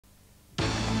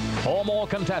4 more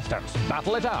contestants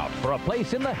battle it out for a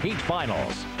place in the heat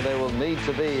finals. They will need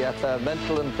to be at their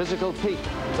mental and physical peak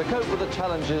to cope with the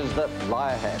challenges that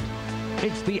lie ahead.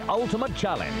 It's the ultimate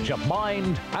challenge of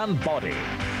mind and body,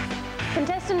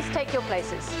 Contestants, take your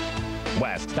places.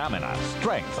 where stamina,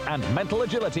 strength and mental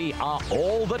agility are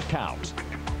all that count.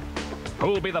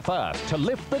 Who'll be the first to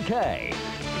lift the K?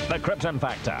 The Krypton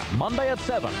Factor, Monday at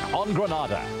 7 on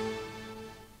Granada.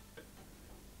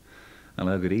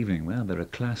 Hello, good evening. Well, they're a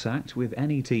class act with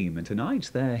any team, and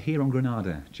tonight they're here on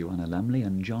Granada. Joanna Lumley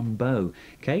and John Bow.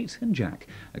 Kate and Jack,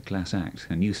 a class act.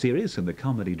 A new series of the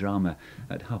comedy drama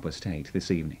at Hopper State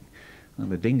this evening. Well,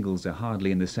 the Dingles are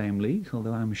hardly in the same league,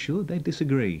 although I'm sure they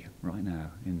disagree right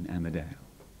now in Emmerdale.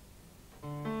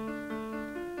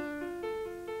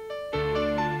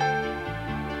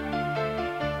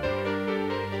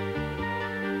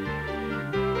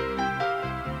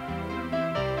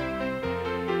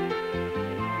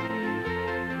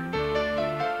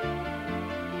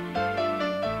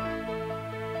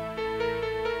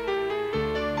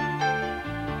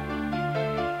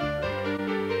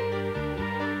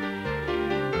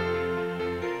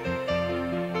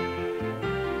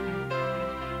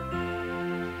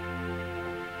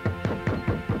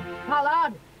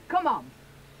 Pollard, come on.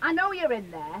 I know you're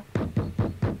in there.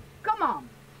 Come on.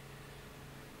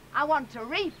 I want a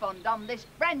refund on this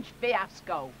French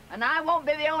fiasco, and I won't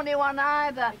be the only one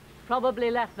either. Probably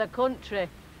left the country.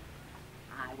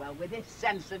 Aye, well, with this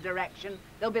sense of direction,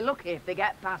 they'll be lucky if they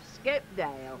get past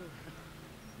Skipdale.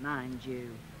 Mind you,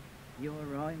 your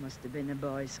Roy must have been a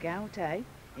Boy Scout, eh?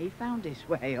 He found his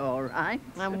way all right.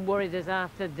 I'm worried as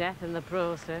after death in the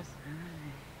process.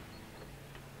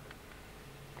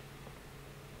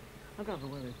 I've got to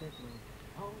worry a bit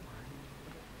more. Oh,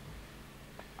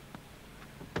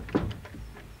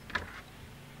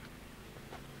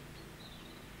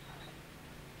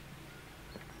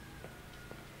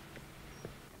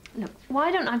 Look,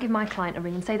 why don't I give my client a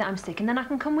ring and say that I'm sick and then I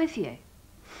can come with you?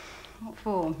 What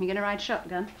for? You gonna ride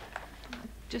shotgun?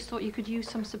 Just thought you could use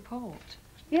some support.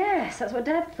 Yes, that's what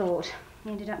Dad thought. He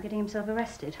ended up getting himself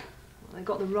arrested. Well, they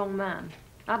got the wrong man.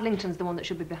 Adlington's the one that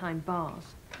should be behind bars.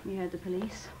 You heard the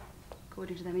police.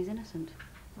 According to them, he's innocent.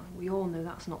 Well, we all know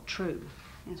that's not true.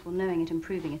 Yes, well, knowing it and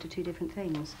proving it are two different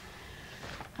things.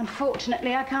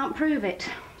 Unfortunately, I can't prove it,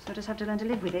 so I just have to learn to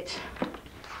live with it.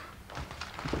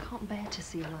 I can't bear to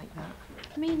see her like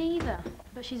that. Me neither,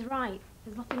 but she's right.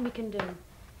 There's nothing we can do.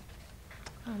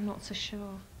 I'm not so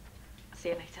sure. See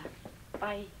you later.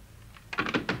 Bye.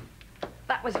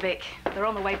 That was Vic. They're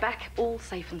on the way back, all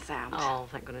safe and sound. Oh,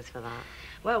 thank goodness for that.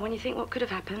 Well, when you think what could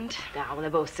have happened... Yeah, well, they're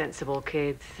both sensible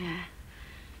kids. Yeah.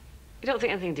 You don't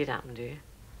think anything did happen, do you?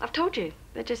 I've told you.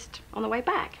 They're just on the way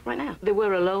back, right now. They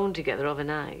were alone together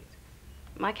overnight.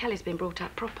 My Kelly's been brought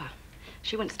up proper.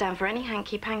 She wouldn't stand for any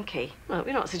hanky-panky. Well,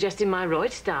 you're not suggesting my Roy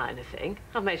to start anything.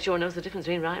 I've made sure he knows the difference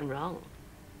between right and wrong.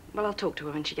 Well, I'll talk to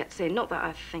her when she gets in. Not that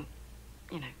I think,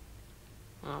 you know.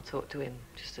 I'll talk to him,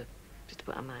 just to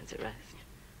put our minds at rest.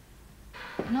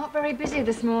 Not very busy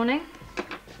this morning.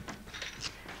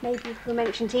 Maybe if we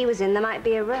mentioned he was in, there might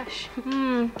be a rush.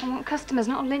 I want customers,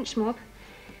 not a lynch mob.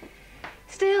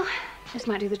 Still, this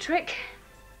might do the trick.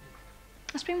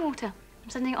 A spring water. I'm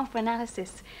sending it off for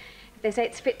analysis. If they say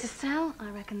it's fit to sell, I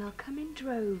reckon they'll come in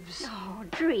droves. Oh,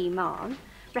 dream on.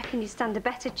 Reckon you stand a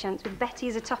better chance with Betty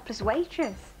as a topless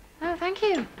waitress. Oh, thank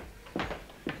you. Hey,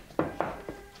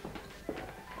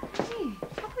 I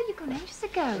thought you'd gone ages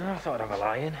ago. I thought I'd have a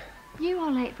lie-in. You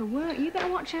are late for work. You better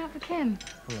watch out for Kim.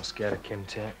 I'm not scared of Kim,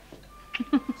 Tate.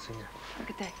 See ya. Have a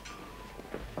good day.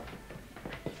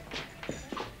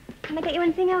 Can I get you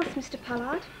anything else, Mr.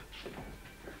 Pollard?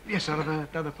 Yes, I'll have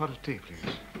another pot of tea, please.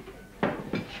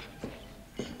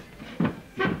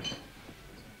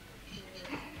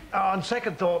 On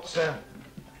second thoughts,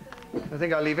 I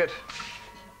think I'll leave it.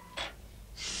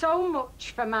 So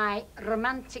much for my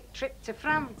romantic trip to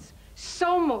France.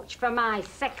 So much for my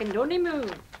second honeymoon.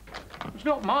 It's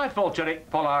not my fault, Eric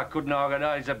Pollard couldn't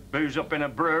organise a booze up in a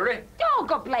brewery. Don't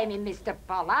go blaming Mr.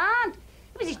 Pollard.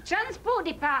 It was his transport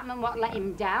department what let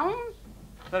him down.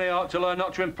 Then he ought to learn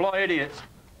not to employ idiots.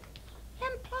 He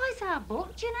employs our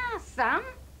butcher now, Sam.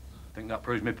 I think that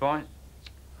proves my point.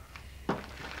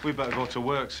 We better go to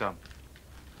work, Sam.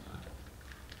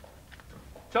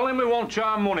 Tell him we want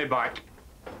our money back.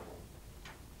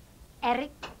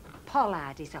 Eric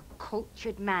Pollard is a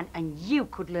cultured man, and you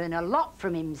could learn a lot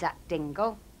from him, Zach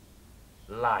Dingle.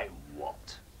 Like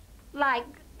what? Like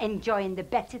enjoying the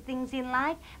better things in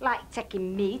life, like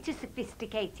taking me to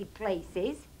sophisticated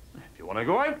places. If you want to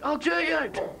go out, I'll take you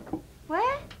out.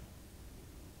 Where?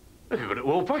 We could go to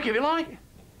Woolpack if you like.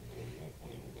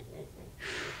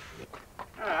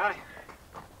 Aye.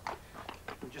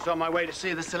 Just on my way to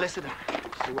see the solicitor.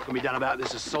 See what can be done about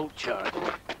this assault charge.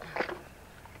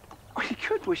 Oh, you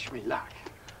could wish me luck.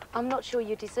 I'm not sure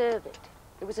you deserve it.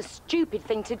 It was a stupid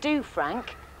thing to do,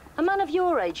 Frank. A man of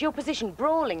your age, your position,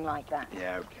 brawling like that.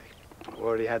 Yeah, okay. I've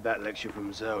already had that lecture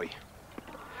from Zoe.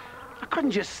 I couldn't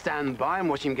just stand by and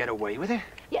watch him get away with it.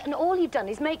 Yeah, and all you've done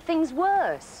is make things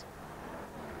worse.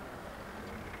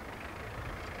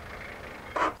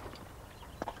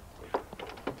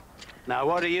 Now,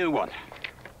 what do you want?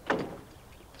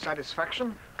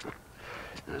 Satisfaction?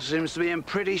 That seems to be in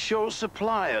pretty short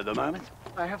supply at the moment.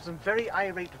 I have some very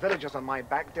irate villagers on my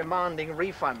back demanding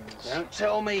refunds. Don't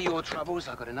tell me your troubles.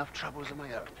 I've got enough troubles of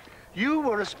my own. You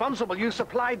were responsible. You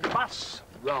supplied the bus.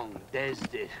 Wrong. Des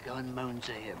did. Go and moan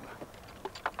to him.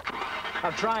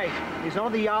 I've tried. He's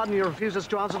on the yard and he refuses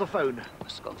to answer the phone.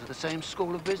 Must have gone to the same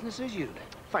school of business as you, then.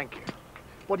 Thank you.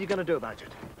 What are you going to do about it?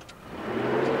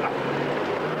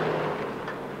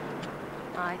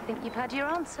 I think you've had your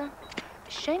answer.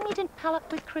 Shame you didn't pal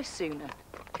up with Chris sooner.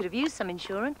 Could have used some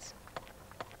insurance.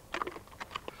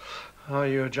 How are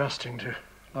you adjusting to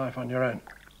life on your own?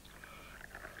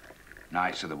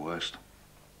 Nights are the worst.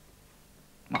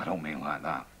 Well, I don't mean like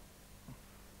that.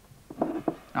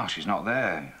 No, she's not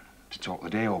there to talk the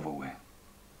day over with.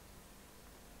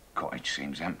 Cottage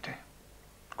seems empty.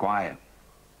 Quiet.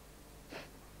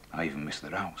 I even miss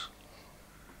the house.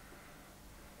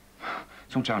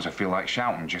 Sometimes I feel like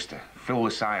shouting just to fill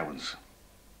the silence.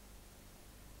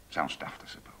 Sounds daft, I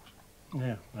suppose.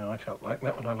 Yeah, no, I felt like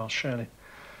that when I lost Shirley.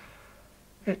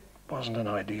 It wasn't an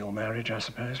ideal marriage, I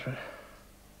suppose, but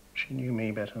she knew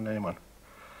me better than anyone.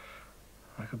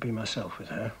 I could be myself with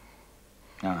her.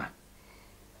 Aye.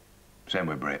 Same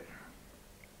with Britt.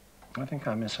 I think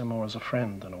I miss her more as a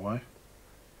friend than a wife.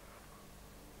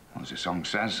 As the song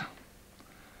says,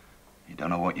 you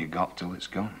don't know what you got till it's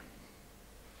gone.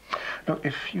 Look,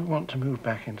 if you want to move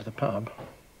back into the pub,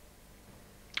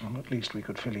 well, at least we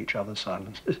could fill each other's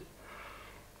silences.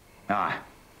 Aye.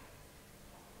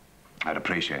 I'd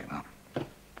appreciate that.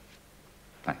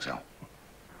 Thanks, Al.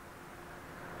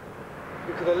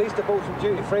 You could at least have bought some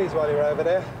duty-frees while you were over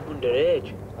there.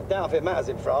 Underage? I doubt if it matters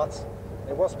in France.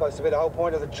 It was supposed to be the whole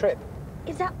point of the trip.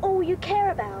 Is that all you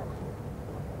care about?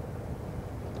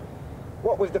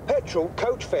 What with the petrol,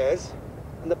 coach fares,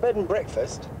 and the bed and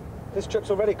breakfast, this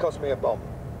trip's already cost me a bomb.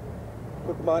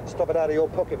 Wouldn't mind to stop it out of your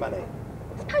pocket money.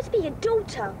 It's supposed to be your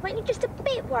daughter. Weren't you just a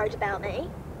bit worried about me?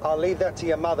 I'll leave that to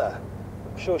your mother.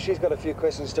 I'm sure she's got a few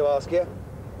questions to ask you.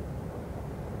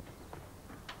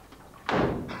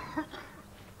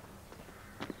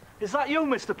 Is that you,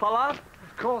 Mr. Pollard?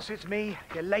 Of course it's me.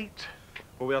 You're late.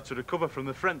 Well, we had to recover from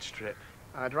the French trip.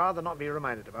 I'd rather not be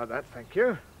reminded about that, thank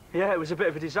you. Yeah, it was a bit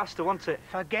of a disaster, wasn't it?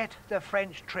 Forget the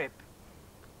French trip.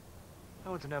 I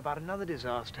want to know about another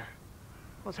disaster.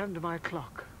 What's happened to my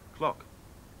clock? Clock?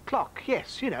 Clock,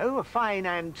 yes, you know, a fine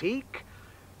antique.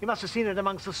 You must have seen it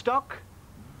amongst the stock.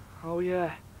 Oh,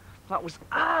 yeah. That was...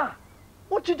 Ah!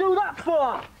 What'd you do that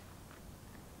for?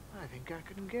 I think I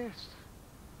can guess.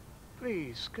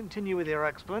 Please, continue with your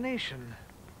explanation.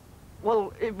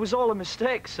 Well, it was all a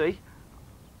mistake, see?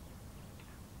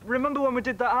 Remember when we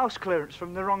did that house clearance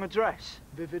from the wrong address?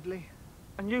 Vividly.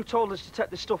 And you told us to take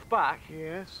the stuff back?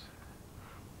 Yes.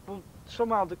 Well,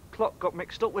 somehow the clock got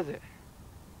mixed up with it.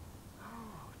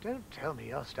 Oh, don't tell me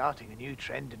you're starting a new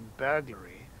trend in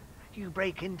burglary. You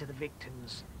break into the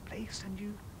victim's place and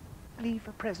you leave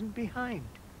a present behind.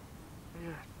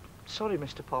 Yeah. Sorry,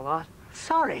 Mr. Pollard.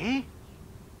 Sorry?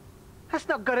 That's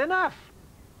not good enough.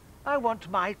 I want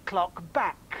my clock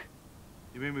back.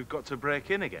 You mean we've got to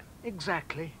break in again?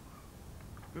 Exactly.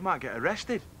 We might get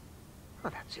arrested.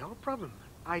 Well, that's your problem.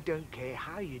 I don't care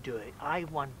how you do it. I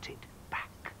want it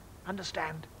back.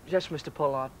 Understand? Yes, Mr.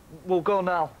 Pollard. We'll go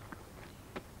now.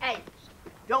 Hey,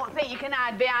 don't think you can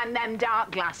hide behind them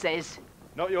dark glasses.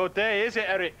 Not your day, is it,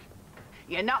 Eric?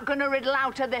 You're not going to riddle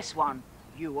out of this one.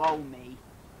 You owe me.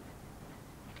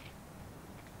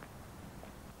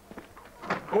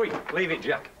 Oi, leave it,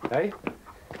 Jack. Hey?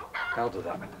 I'll do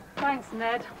that. Thanks,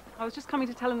 Ned. I was just coming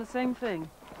to tell him the same thing.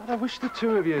 I wish the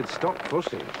two of you had stopped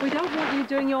fussing. We don't want you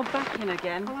doing your backing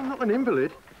again. Well, I'm not an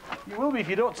invalid. You will be if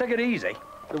you don't take it easy.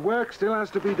 The work still has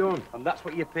to be done. And that's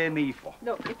what you pay me for.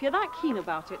 Look, if you're that keen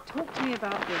about it, talk to me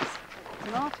about this. It's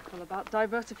an article about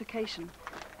diversification.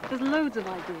 There's loads of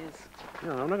ideas.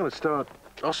 No, I'm not going to start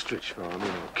ostrich farming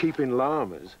or keeping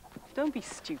llamas. Don't be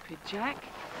stupid, Jack.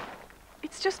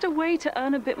 It's just a way to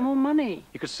earn a bit more money.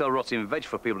 You could sell rotting veg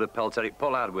for people to pelt Eric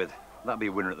Pollard with. That'd be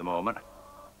a winner at the moment.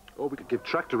 Or we could give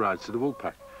tractor rides to the wool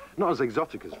pack. Not as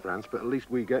exotic as France, but at least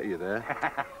we get you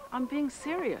there. I'm being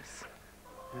serious.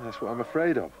 Yeah, that's what I'm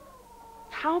afraid of.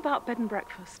 How about bed and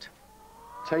breakfast?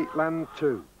 Take land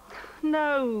too.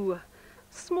 No.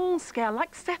 Small scale,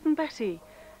 like Seth and Betty.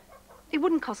 It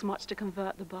wouldn't cost much to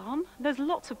convert the barn. There's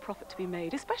lots of profit to be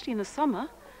made, especially in the summer.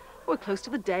 We're close to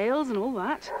the Dales and all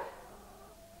that.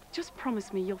 Just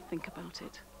promise me you'll think about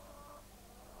it.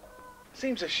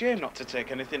 Seems a shame not to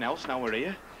take anything else now we're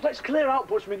here. Let's clear out,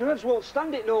 Butch. My nerves won't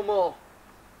stand it no more.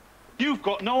 You've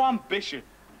got no ambition.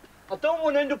 I don't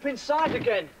want to end up inside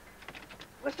again.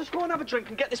 Let's just go and have a drink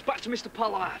and get this back to Mr.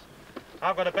 Pollard.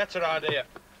 I've got a better idea.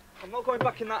 I'm not going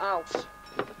back in that house.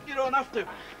 You don't have to.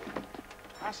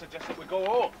 I suggest that we go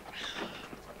home.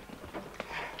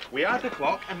 We hide the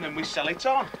clock and then we sell it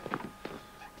on.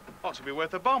 Ought to be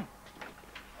worth a bomb.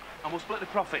 And we'll split the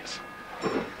profits.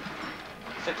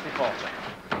 60-40.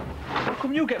 How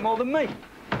come you get more than me?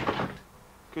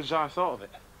 Because I thought of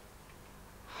it.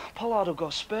 Pollard will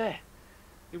go spare.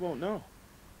 He won't know.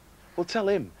 We'll tell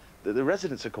him that the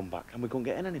residents have come back and we can't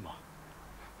get in anymore.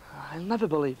 I'll never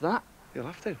believe that. He'll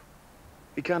have to.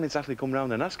 He can't exactly come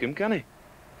round and ask him, can he?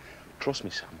 Trust me,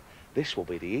 Sam, this will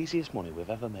be the easiest money we've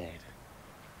ever made.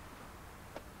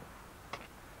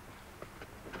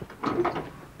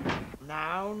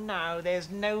 No, there's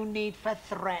no need for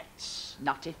threats.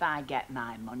 Not if I get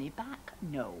my money back,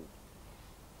 no.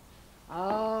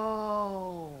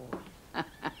 Oh.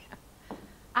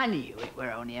 I knew it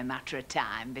were only a matter of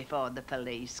time before the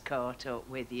police caught up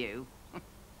with you.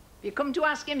 You come to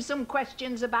ask him some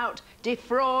questions about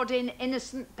defrauding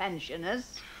innocent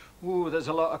pensioners? Ooh, there's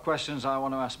a lot of questions I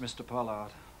want to ask Mr.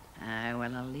 Pollard.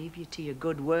 Well, I'll leave you to your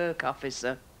good work,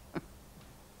 officer.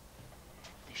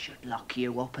 They should lock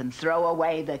you up and throw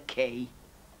away the key.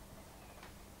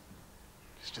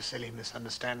 Just a silly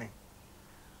misunderstanding.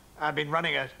 I've been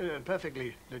running a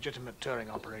perfectly legitimate touring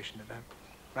operation and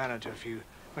I ran into a few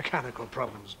mechanical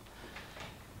problems.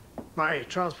 My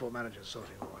transport manager's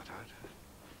sorting all that out.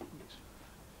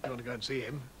 You want to go and see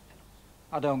him?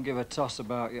 I don't give a toss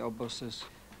about your buses.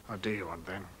 How do you want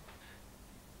then?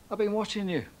 I've been watching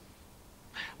you.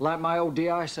 Like my old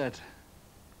DI said,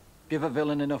 give a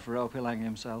villain enough rope, he'll hang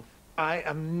himself. I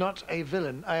am not a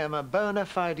villain. I am a bona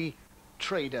fide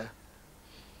trader.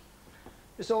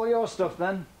 It's all your stuff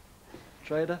then,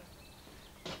 trader?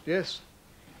 Yes.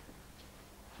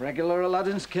 Regular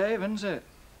Aladdin's cave, isn't it?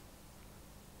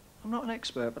 I'm not an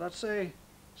expert, but I'd say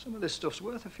some of this stuff's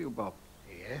worth a few bob.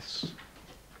 Yes.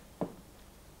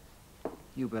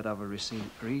 You better have a receipt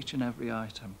for each and every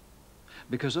item,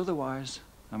 because otherwise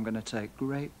I'm going to take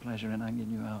great pleasure in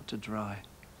hanging you out to dry,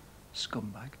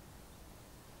 scumbag.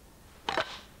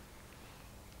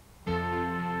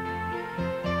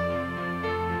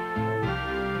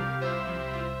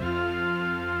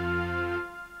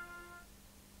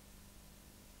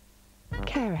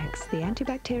 Carex, the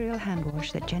antibacterial hand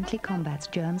wash that gently combats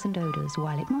germs and odours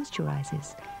while it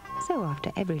moisturizes. So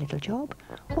after every little job,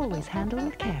 always handle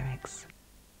with Carex.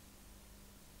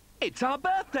 It's our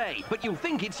birthday, but you'll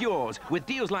think it's yours, with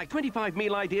deals like 25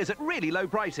 meal ideas at really low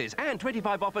prices and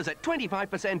 25 offers at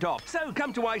 25% off. So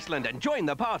come to Iceland and join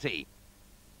the party.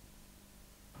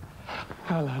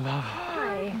 Hello, love.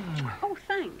 Hi. Oh,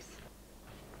 thanks.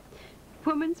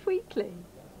 Woman's Weekly.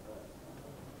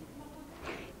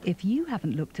 If you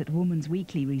haven't looked at Woman's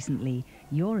Weekly recently,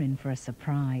 you're in for a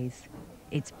surprise.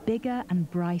 It's bigger and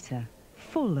brighter,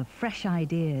 full of fresh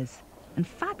ideas and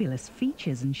fabulous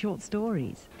features and short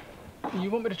stories. You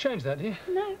want me to change that, do you?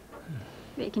 No.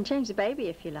 But you can change the baby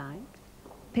if you like.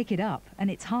 Pick it up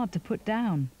and it's hard to put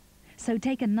down. So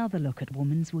take another look at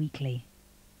Woman's Weekly.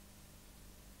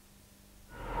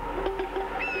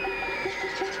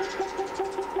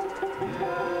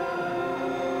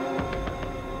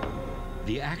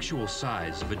 The actual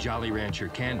size of a Jolly Rancher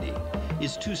candy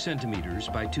is 2 centimeters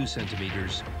by 2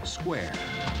 centimeters square.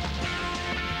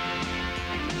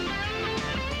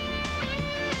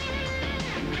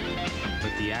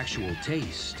 But the actual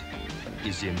taste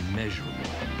is immeasurable.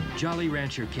 Jolly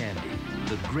Rancher candy,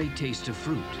 the great taste of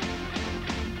fruit,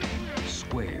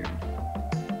 squared.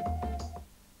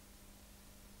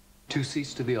 2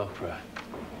 seats to the opera.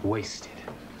 Wasted.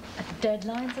 A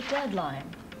deadline's a deadline.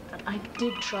 And I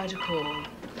did try to call.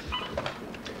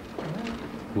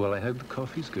 Well, I hope the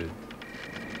coffee's good.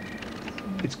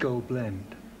 It's Gold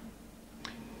Blend.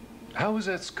 How was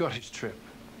that Scottish trip?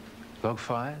 Log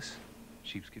fires?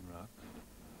 Sheepskin rugs?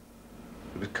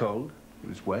 It was cold. It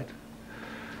was wet.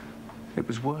 It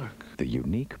was work. The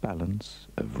unique balance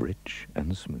of rich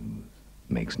and smooth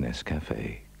makes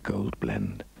Nescafe Gold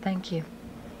Blend. Thank you.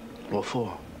 What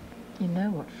for? You know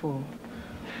what for.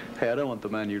 Hey, I don't want the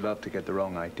man you love to get the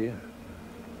wrong idea.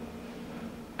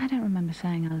 I don't remember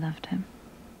saying I loved him.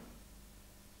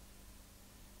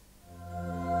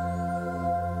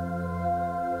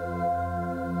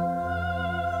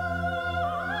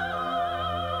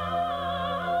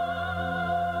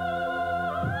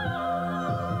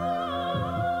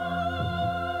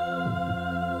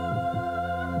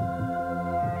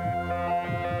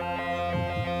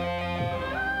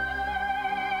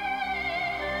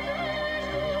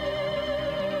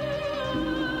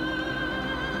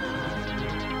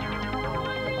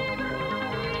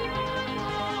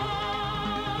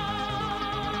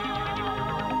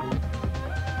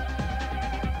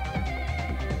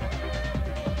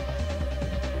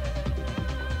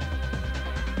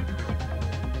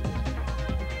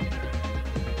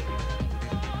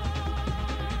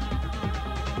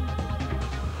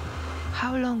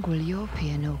 How long will your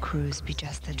P&O cruise be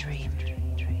just a dream?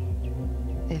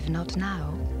 If not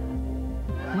now,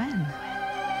 when?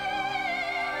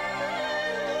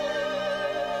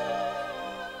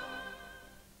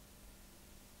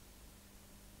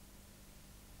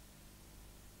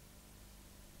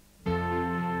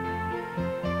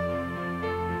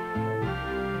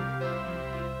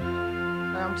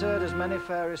 I haven't heard as many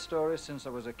fairy stories since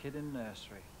I was a kid in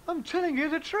nursery. I'm telling you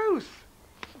the truth.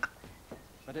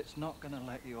 But it's not going to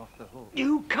let you off the hook.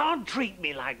 You can't treat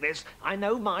me like this. I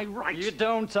know my rights. You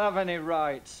don't have any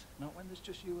rights. Not when there's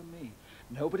just you and me.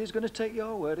 Nobody's going to take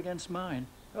your word against mine.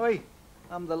 Oi,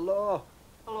 I'm the law.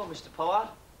 Hello, Mr. Pollard.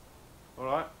 All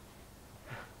right.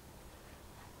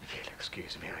 If you'll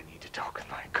excuse me, I need to talk with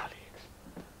my colleagues.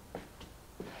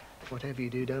 Whatever you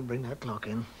do, don't bring that clock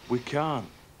in. We can't.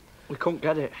 We couldn't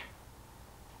get it.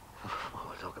 Oh,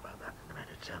 we'll talk about that in a minute.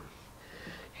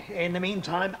 In the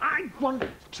meantime, I want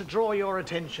to draw your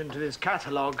attention to this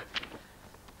catalogue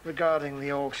regarding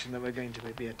the auction that we're going to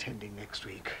be attending next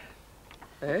week.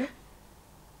 Eh?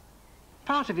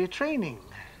 Part of your training.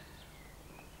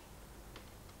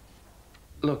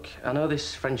 Look, I know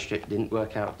this French trip didn't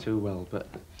work out too well, but...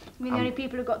 You mean the only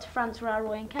people who got to France were our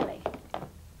Roy and Kelly?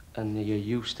 And you're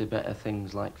used to better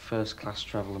things like first-class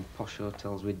travel and posh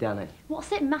hotels with Danny.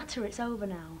 What's it matter? It's over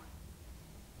now.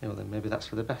 Yeah, well, then maybe that's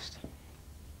for the best.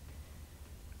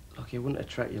 Look, he wouldn't have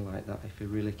treated you like that if he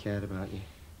really cared about you.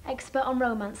 Expert on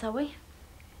romance, are we?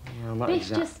 Well, not Biff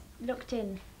exactly. just looked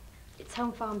in. It's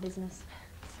home farm business.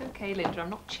 It's okay, Linda. I'm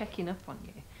not checking up on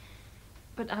you.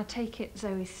 But I take it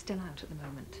Zoe's still out at the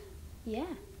moment. Yeah.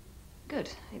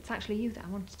 Good. It's actually you that I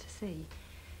wanted to see.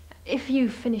 If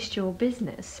you've finished your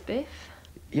business, Biff.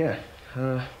 Yeah,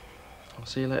 I'll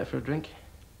see you later for a drink.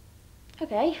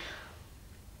 Okay.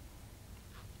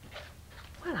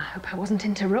 Well, I hope I wasn't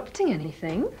interrupting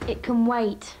anything. It can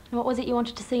wait. What was it you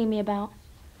wanted to see me about?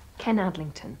 Ken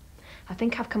Adlington. I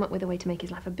think I've come up with a way to make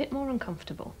his life a bit more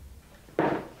uncomfortable.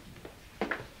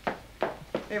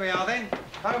 Here we are then.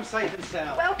 Home safe and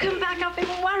sound. Welcome back. I've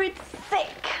been worried sick.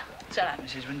 Tell that,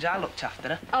 Mrs. Windsor. I looked after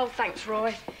her. Oh, thanks,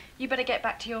 Roy. You better get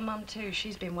back to your mum, too.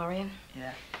 She's been worrying.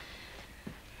 Yeah.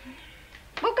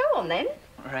 Well, go on, then.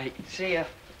 Right. See ya.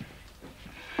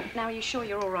 Now, are you sure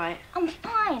you're all right? I'm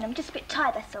fine. I'm just a bit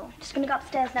tired, that's all. Just going to go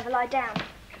upstairs and have a lie down.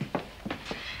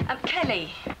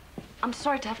 Kelly, I'm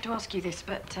sorry to have to ask you this,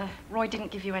 but Roy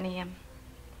didn't give you any,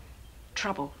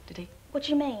 trouble, did he? What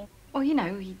do you mean? Well, you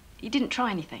know, he didn't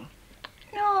try anything.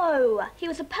 No, he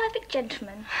was a perfect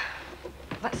gentleman.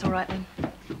 That's all right, then.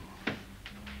 Do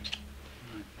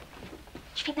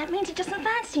you think that means he doesn't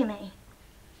fancy me?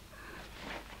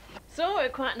 So,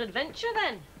 quite an adventure,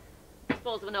 then. I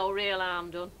suppose there were no real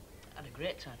harm done. Had a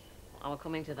great time. I will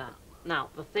come into that. Now,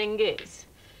 the thing is,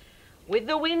 with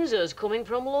the Windsors coming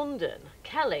from London,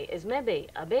 Kelly is maybe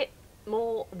a bit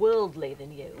more worldly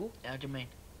than you. How do you mean?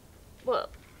 Well,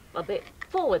 a bit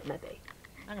forward, maybe.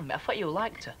 Hang on a minute, I thought you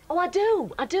liked her. Oh, I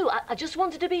do. I just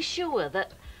wanted to be sure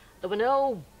that there were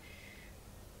no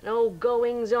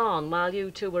goings-on while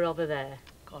you two were over there.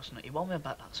 Of course not. You want me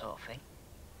about that sort of thing?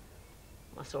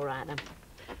 That's all right, then. Do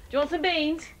you want some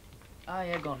beans? Oh,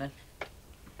 yeah, go on, then.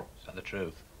 Is that the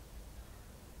truth?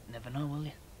 Never know, will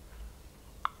you?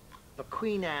 But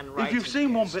Queen Anne If writing you've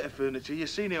seen one bit of furniture, you've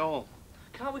seen it all.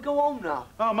 Can't we go home now?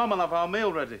 Oh, Mum will have our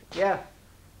meal ready. Yeah.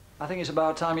 I think it's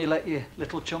about time you let your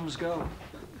little chums go.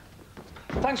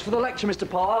 Thanks for the lecture, Mr.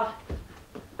 Pollard.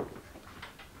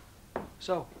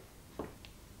 So,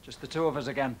 just the two of us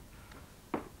again.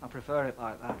 I prefer it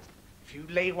like that. If you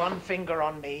lay one finger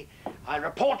on me, I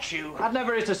report you. I'd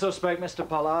never hit a suspect, Mr.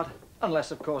 Pollard.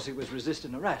 Unless, of course, he was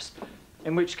resisting arrest.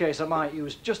 In which case, I might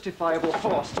use justifiable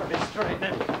force to restrain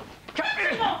him.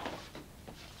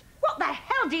 What the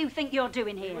hell do you think you're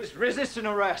doing here? He was resisting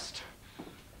arrest.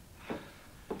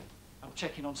 I'm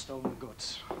checking on stolen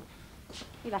goods.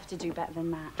 You'll have to do better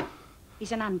than that.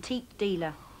 He's an antique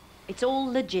dealer. It's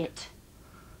all legit.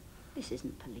 This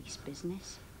isn't police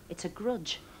business. It's a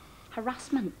grudge.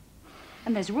 Harassment.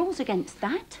 And there's rules against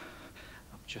that.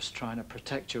 I'm just trying to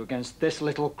protect you against this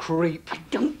little creep. I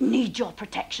don't need your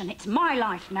protection. It's my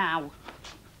life now.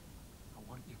 I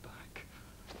want you back.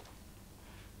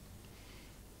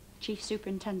 Chief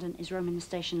Superintendent is roaming the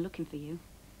station looking for you.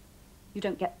 You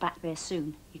don't get back there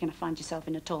soon, you're going to find yourself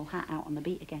in a tall hat out on the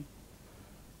beat again.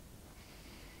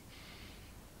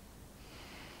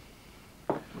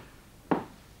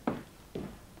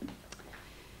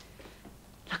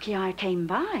 Lucky I came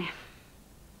by.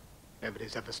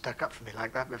 Nobody's ever stuck up for me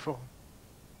like that before.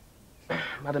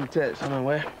 Madam Tate's on her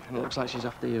way, and it looks like she's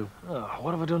after you. Oh,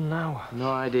 what have I done now?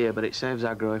 No idea, but it saves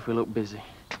aggro if we look busy.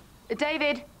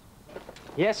 David.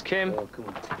 Yes, Kim? Oh, come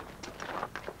on.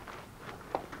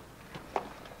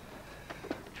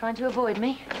 Trying to avoid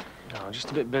me? No, just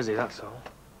a bit busy, that's all.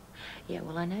 Yeah,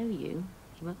 well, I know you.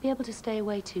 You won't be able to stay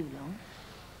away too long.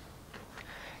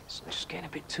 It's just getting a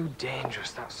bit too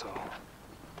dangerous, that's all.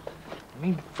 I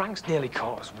mean, Frank's nearly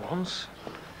caught us once.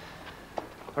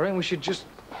 I reckon we should just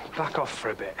back off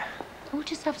for a bit. We'll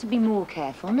just have to be more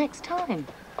careful next time.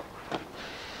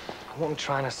 What I'm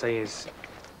trying to say is,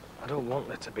 I don't want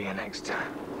there to be a next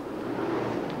time.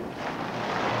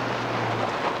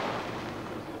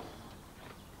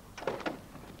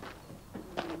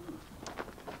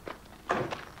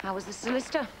 How was the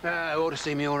solicitor? Ought to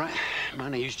see me all right.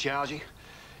 Man who's charging,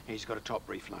 he's got a top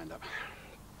brief lined up.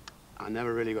 I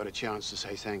never really got a chance to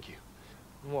say thank you.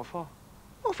 What for?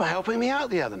 Well, for helping me out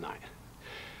the other night.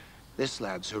 This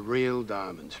lad's a real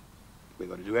diamond. We've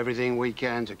got to do everything we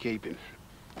can to keep him.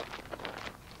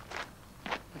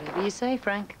 Whatever you say,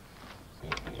 Frank.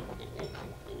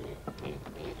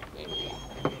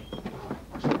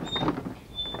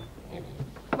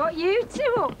 What you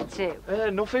two up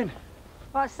to? Nothing.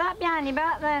 What's that behind your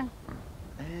back, then?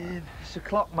 It's a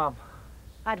clock, ma'am.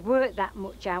 I'd worked that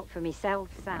much out for myself,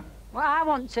 Sam. What I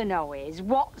want to know is,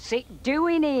 what's it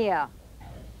doing here?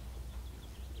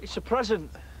 It's a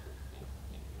present.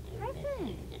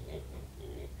 Present?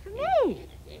 For me?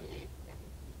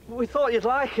 We thought you'd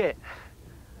like it.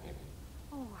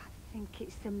 Oh, I think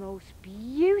it's the most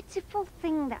beautiful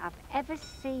thing that I've ever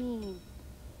seen.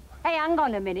 Hey, hang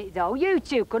on a minute, though. You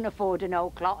two couldn't afford an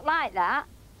old clock like that.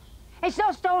 It's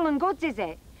not stolen goods, is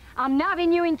it? I'm not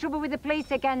having you in trouble with the police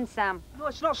again, Sam. No,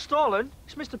 it's not stolen.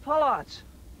 It's Mr. Pollard's.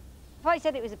 I thought you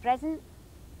said it was a present.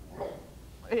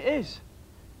 It is.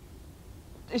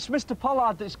 It's Mr.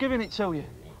 Pollard that's giving it to you.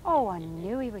 Oh, I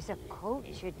knew he was a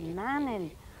cultured man,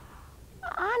 and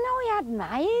I know he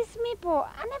admires me, but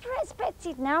I never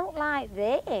expected an out like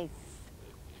this.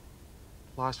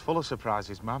 Life's full of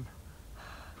surprises, ma'am.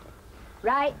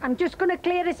 Right, I'm just going to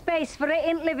clear a space for it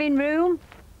in the living room.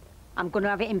 I'm going to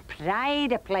have it in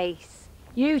Pride Place.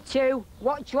 You two,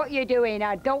 watch what you're doing.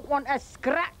 I don't want a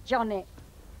scratch on it.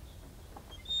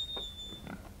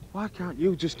 Why can't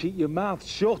you just keep your mouth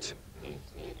shut?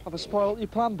 Have I spoiled your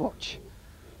plan, Butch?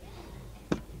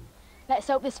 Let's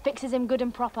hope this fixes him good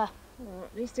and proper. Well,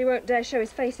 at least he won't dare show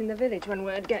his face in the village when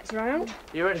word gets round.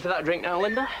 You ready for that drink now,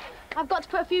 Linda? I've got to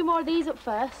put a few more of these up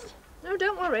first. No,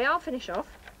 don't worry, I'll finish off.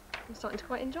 I'm starting to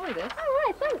quite enjoy this. All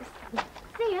right, thanks.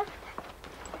 See ya.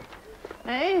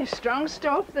 Hey, strong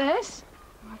stuff, this.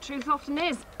 Well, truth often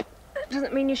is.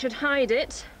 Doesn't mean you should hide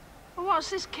it. Well, what's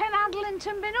this Ken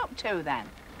Adlington been up to, then?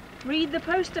 Read the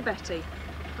poster, Betty,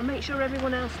 and make sure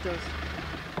everyone else does.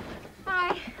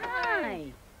 Hi.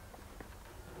 Hi.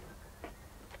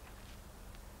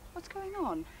 What's going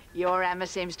on? Your Emma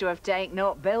seems to have taken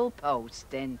up bill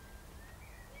posting.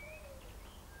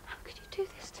 How could you do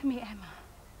this to me, Emma?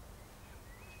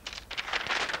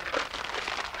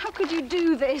 How could you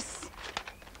do this?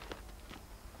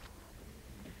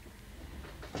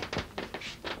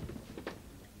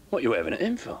 What you having it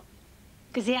in for?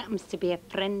 Because he happens to be a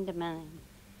friend of mine.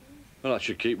 Well, I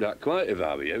should keep that quiet if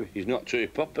I were you. He's not too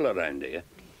popular around here.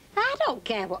 I don't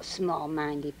care what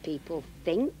small-minded people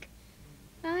think.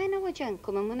 I know a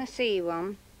gentleman when I see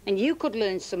one. And you could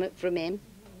learn something from him.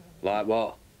 Like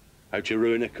what? How to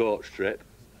ruin a coach trip?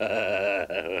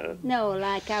 No,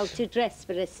 like how to dress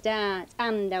for a start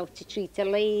and how to treat a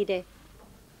lady.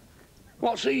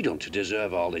 What's he done to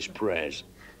deserve all this praise?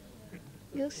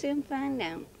 You'll soon find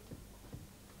out.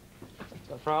 Is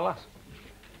that for our lass?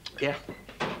 Yeah.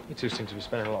 You two seem to be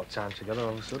spending a lot of time together all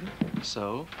of a sudden.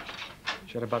 So?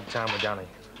 She had a bad time with Danny.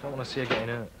 I don't want to see her getting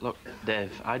hurt. Look,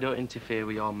 Dave, I don't interfere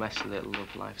with your messy little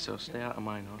love life, so stay out of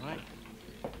mine, all right?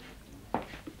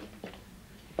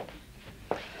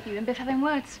 You and Biff having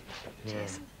words. Yeah.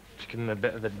 Just give him a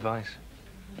bit of advice.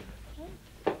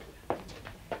 But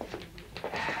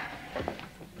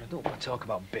I don't want to talk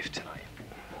about Biff tonight.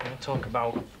 I want to talk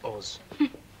about us.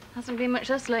 Hasn't been much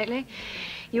us lately.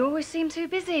 You always seem too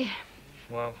busy.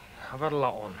 Well, I've had a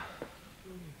lot on.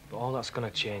 But all that's going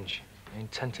to change. I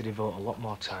intend to devote a lot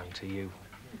more time to you.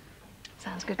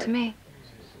 Sounds good to me.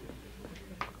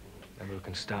 Maybe we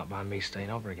can start by me staying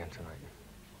over again tonight.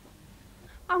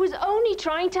 I was only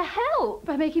trying to help.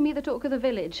 By making me the talk of the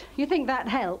village. You think that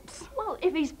helps? Well,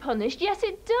 if he's punished, yes,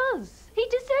 it does. He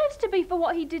deserves to be for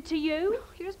what he did to you.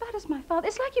 You're as bad as my father.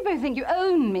 It's like you both think you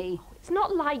own me. It's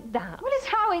not like that. Well, it's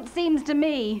how it seems to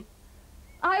me.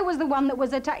 I was the one that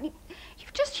was attacked.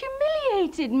 You've just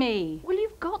humiliated me. Well,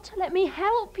 you've got to let me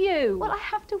help you. Well, I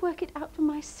have to work it out for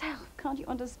myself. Can't you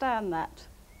understand that?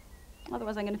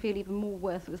 Otherwise, I'm going to feel even more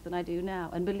worthless than I do now.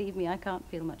 And believe me, I can't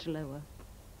feel much lower.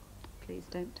 Please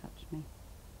don't touch me.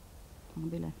 I'll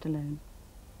be left alone.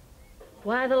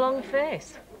 Why the long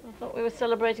face? I thought we were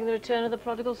celebrating the return of the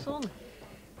prodigal son.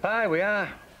 Aye, we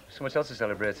are. So much else to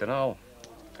celebrate and all.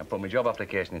 I put my job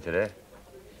application in today.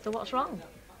 So what's wrong?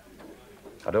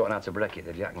 I don't want to have to break it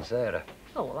to Jack and Sarah.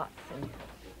 Oh, well, that's...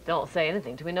 Don't say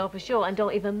anything till we know for sure, and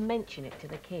don't even mention it to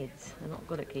the kids. They're not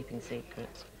good at keeping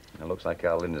secrets. It looks like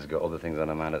our Linda's got other things on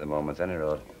her mind at the moment, any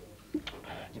road. Do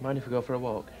you mind if we go for a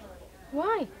walk?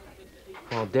 Why?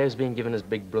 Well, Dave's been giving us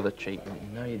big brother treatment,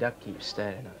 and now your dad keeps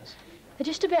staring at us. They're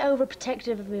just a bit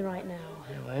overprotective of me right now.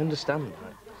 Yeah, well, I understand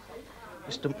that.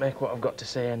 Just don't make what I've got to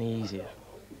say any easier.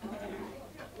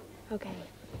 Okay.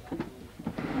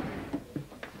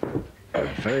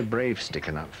 Very brave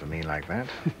sticking up for me like that.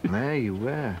 There you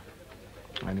were.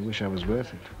 I only wish I was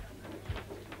worth it.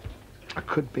 I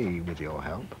could be with your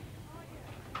help.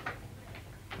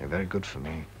 You're very good for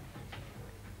me.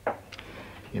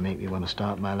 You make me want to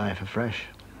start my life afresh.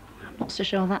 I'm not so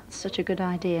sure that's such a good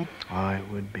idea. Oh, it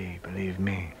would be, believe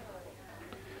me.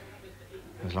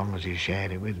 As long as you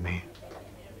shared it with me.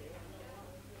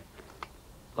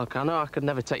 Look, I know I could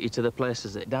never take you to the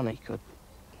places that Danny could.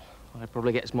 He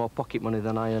probably gets more pocket money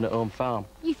than I earn at home farm.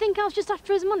 You think I was just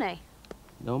after his money?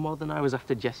 No more than I was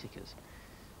after Jessica's.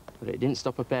 But it didn't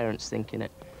stop her parents thinking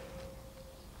it.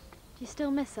 Do you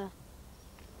still miss her?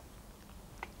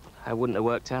 I wouldn't have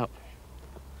worked out.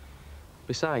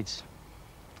 Besides,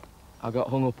 I got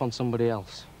hung up on somebody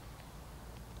else.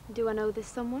 Do I know this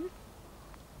someone?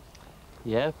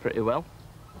 Yeah, pretty well.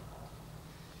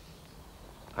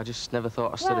 I just never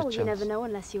thought I stood a chance. Well, you never know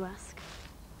unless you ask.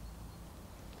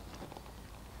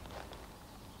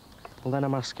 Well, then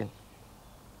I'm asking.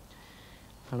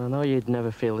 And I know you'd never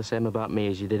feel the same about me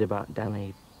as you did about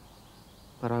Danny,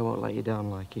 but I won't let you down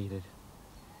like he did.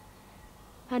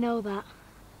 I know that.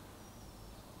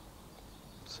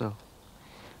 So,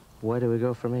 where do we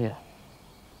go from here?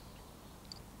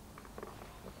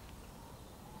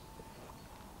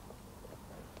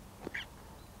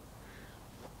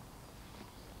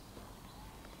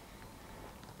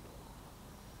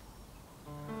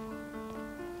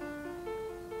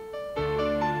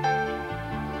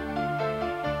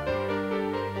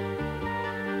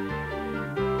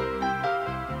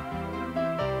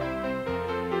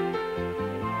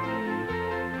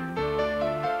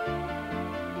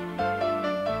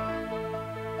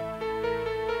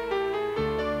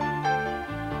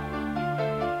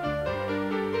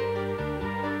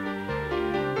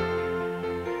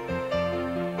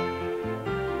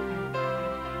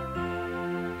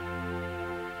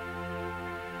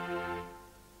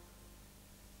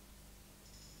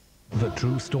 The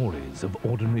true stories of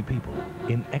ordinary people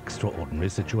in extraordinary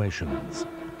situations.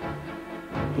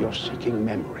 You're seeking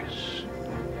memories.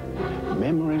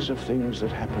 Memories of things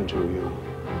that happened to you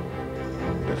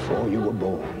before you were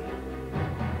born.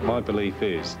 My belief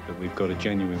is that we've got a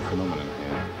genuine phenomenon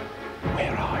here.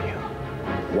 Where are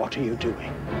you? What are you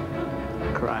doing?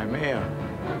 Crimea.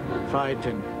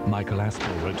 Fighting. Michael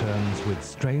Aspel returns with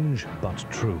Strange But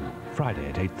True, Friday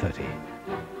at 8:30.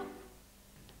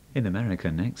 In America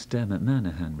next, Dermot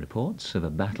Manahan reports of a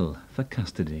battle for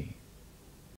custody.